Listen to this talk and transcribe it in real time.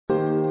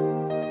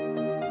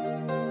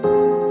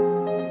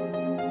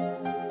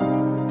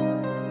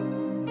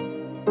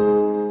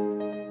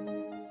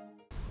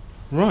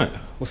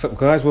What's up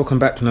guys, welcome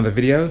back to another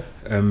video.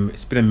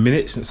 It's been a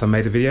minute since I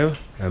made a video.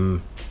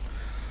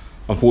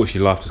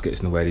 Unfortunately life just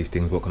gets in the way of these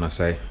things, what can I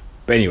say.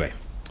 But anyway,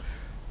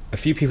 a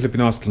few people have been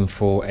asking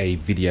for a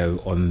video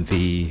on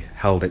the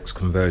Haldex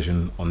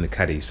conversion on the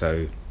Caddy,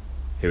 so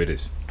here it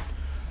is.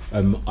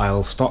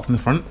 I'll start from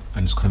the front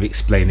and just kind of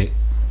explain it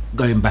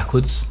going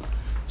backwards.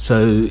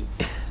 So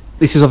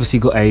this has obviously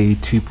got a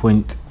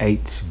 2.8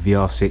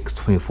 VR6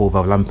 24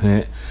 valve lamp in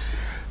it.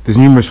 There's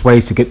numerous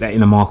ways to get that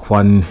in a Mark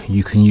 1.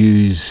 You can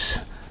use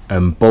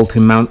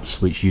bolt-in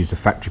mounts, which use the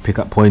factory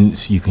pickup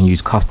points. You can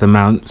use custom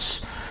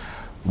mounts,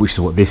 which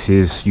is what this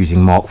is,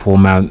 using Mark 4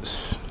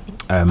 mounts.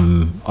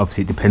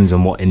 Obviously it depends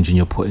on what engine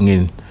you're putting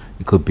in.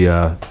 It could be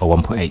a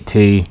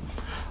 1.8T,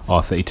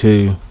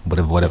 R32,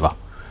 whatever.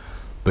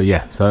 But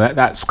yeah, so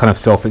that's kind of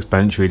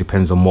self-explanatory,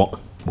 depends on what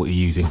you're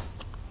using.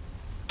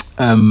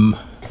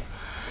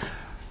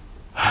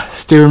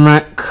 Steering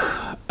rack,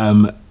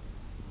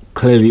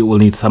 clearly it will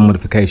need some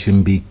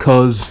modification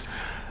because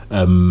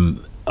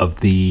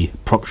of the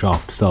prop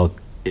shaft, so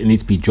it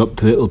needs to be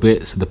dropped a little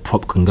bit so the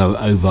prop can go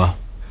over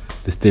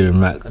the steering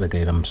rack. And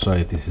again, I'm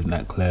sorry if this isn't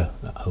that clear,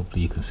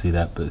 hopefully you can see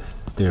that, but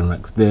the steering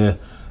rack's there,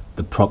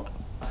 the prop,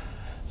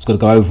 it's got to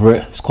go over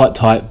it. It's quite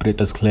tight, but it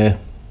does clear.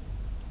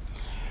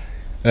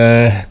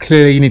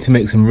 Clearly you need to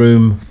make some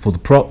room for the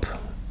prop,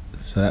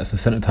 so that's the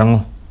center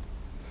tunnel.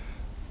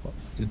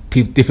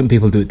 Different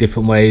people do it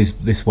different ways.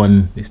 This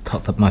one is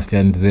tucked up nicely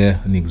under there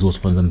and the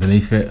exhaust one's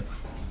underneath it,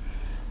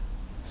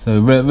 so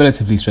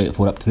relatively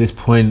straightforward up to this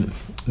point.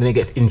 Then it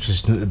gets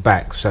interesting at the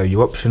back. So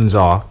your options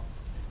are,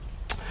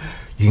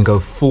 you can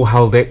go full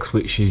Haldex,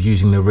 which is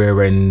using the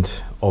rear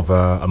end of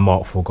a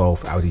Mark 4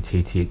 Golf, Audi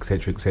TT,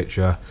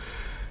 etc.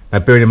 Now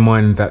bearing in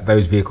mind that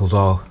those vehicles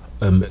are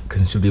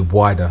considerably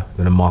wider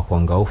than a Mark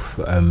 1 Golf,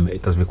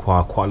 it does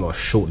require quite a lot of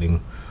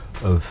shortening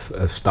of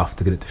stuff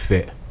to get it to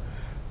fit.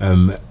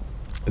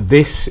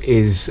 This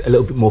is a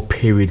little bit more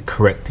period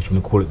correct, if you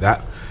want to call it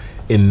that,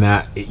 in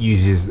that it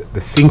uses the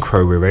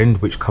Syncro rear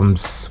end, which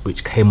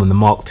came on the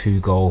Mark II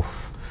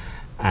Golf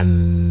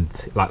and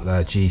like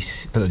the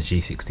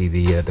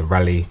G60, the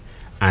Rally,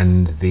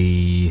 and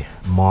the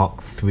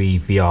Mark III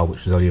VR,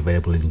 which was only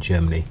available in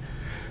Germany.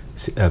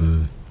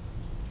 In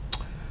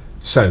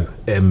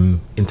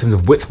terms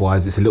of width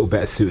wise, it's a little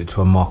better suited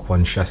to a Mark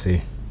 1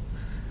 chassis.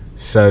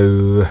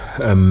 So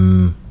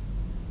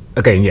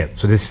again, yeah,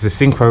 so this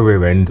is a Syncro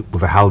rear end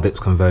with a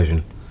Haldex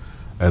conversion.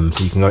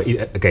 So you can go,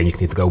 again, you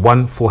can either go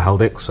one full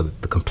Haldex, so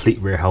the complete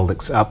rear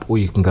Haldex up, or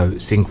you can go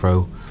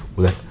Syncro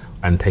with it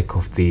and take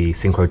off the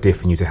Syncro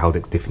diff and use a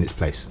Haldex diff in its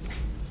place.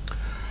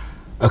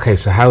 Okay,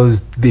 so how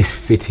is this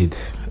fitted?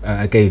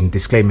 Again,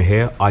 disclaimer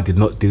here, I did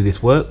not do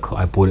this work.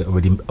 I bought it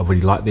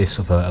already like this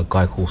of a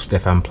guy called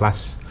Stefan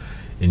Plass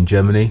in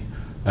Germany.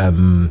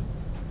 So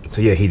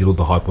yeah, he did all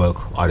the hard work.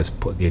 I just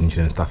put the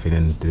engine and stuff in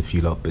and did a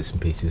few little bits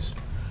and pieces.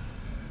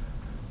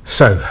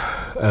 So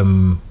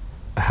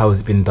how has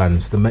it been done?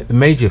 So the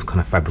major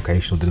kind of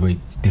fabrication, or the really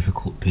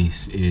difficult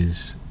piece,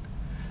 is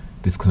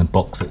this kind of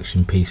box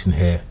section piece in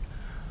here,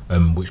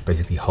 which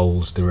basically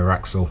holds the rear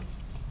axle.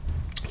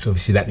 So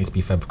obviously that needs to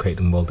be fabricated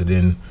and welded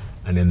in,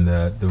 and then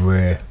the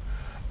rear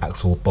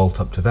axle will bolt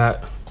up to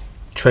that.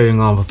 Trailing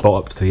arm will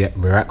bolt up to the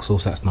rear axle,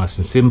 so that's nice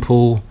and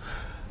simple.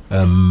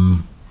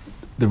 The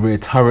rear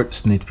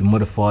turrets need to be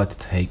modified to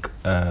take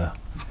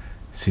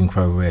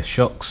Syncro rear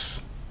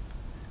shocks.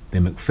 They're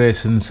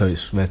McPherson, so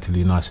it's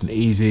relatively nice and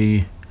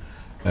easy.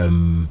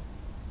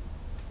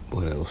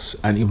 What else?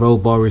 Anti-roll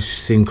bar is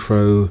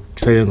Syncro,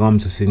 trailing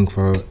arms are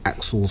Syncro,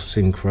 axles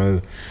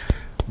Syncro,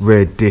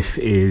 rear diff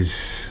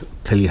is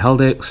clearly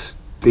Haldex.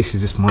 This is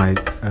just my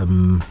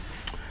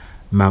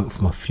mount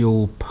for my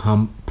fuel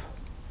pump.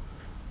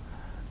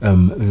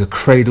 There's a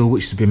cradle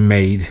which has been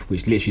made,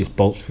 which literally just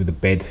bolts through the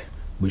bed,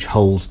 which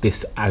holds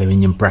this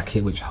aluminium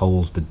bracket, which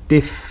holds the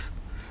diff.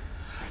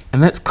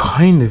 And that's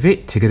kind of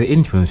it to get it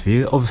into, honest with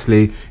you.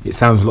 Obviously, it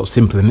sounds a lot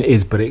simpler than it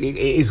is, but it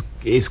is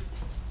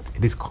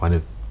kind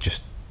of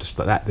just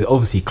like that.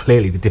 Obviously,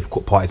 clearly, the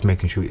difficult part is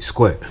making sure it's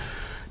square.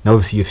 Now,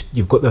 obviously,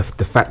 you've got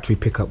the factory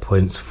pickup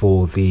points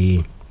for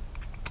the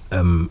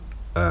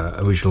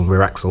original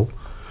rear axle.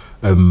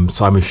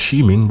 So I'm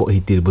assuming what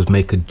he did was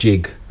make a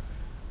jig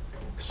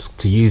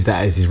to use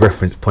that as his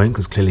reference point,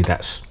 because clearly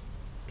that's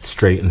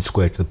straight and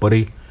square to the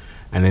body.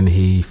 And then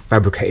he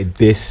fabricated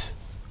this,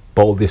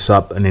 bolted this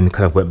up, and then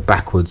kind of went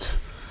backwards,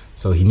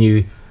 so he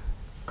knew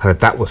kind of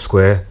that was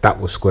square,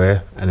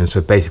 and then so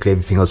basically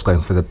everything else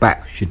going for the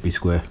back should be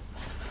square.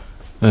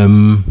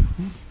 And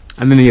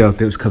then yeah,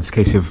 there was kind of a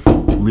case of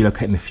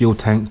relocating the fuel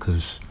tank,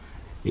 because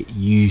it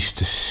used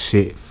to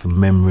sit, from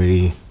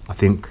memory, I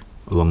think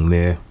along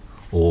there,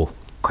 or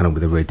kind of where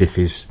the rear diff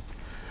is.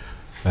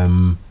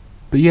 But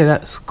yeah,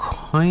 that's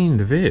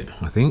kind of it,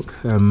 I think.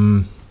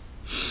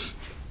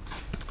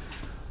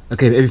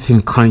 Again,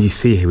 everything kind of you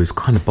see here is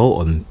kind of bolt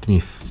on. I mean,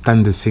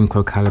 standard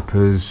Syncro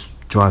calipers,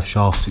 drive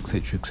shafts,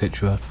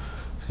 etc.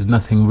 There's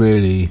nothing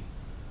really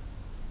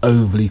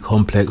overly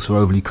complex or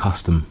overly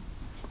custom.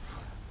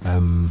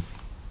 There's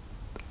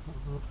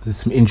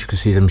some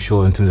intricacies, I'm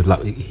sure, in terms of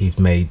like he's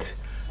made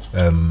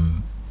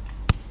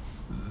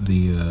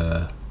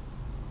the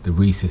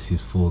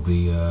recesses for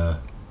the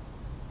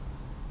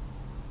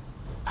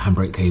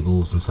handbrake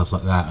cables and stuff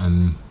like that,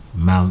 and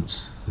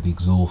mounts for the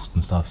exhaust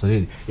and stuff. So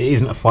it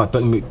isn't a fight.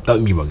 Don't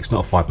get me wrong. It's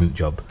not a 5-minute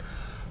job,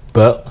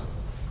 but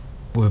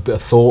with a bit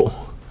of thought,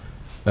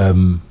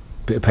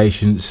 bit of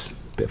patience,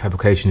 bit of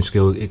fabrication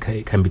skill, it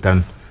can be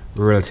done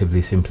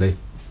relatively simply.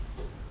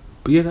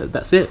 But yeah,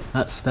 that's it.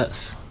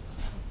 That's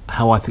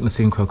how I think the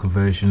Syncro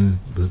conversion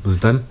was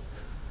done.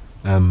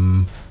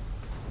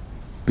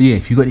 But yeah,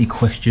 if you've got any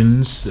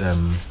questions,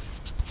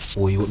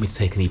 or you want me to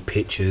take any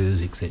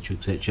pictures, etc.,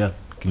 etc.,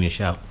 give me a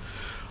shout.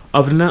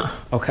 Other than that,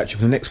 I'll catch you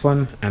for the next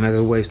one, and as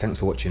always, thanks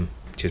for watching.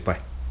 Cheers,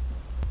 bye.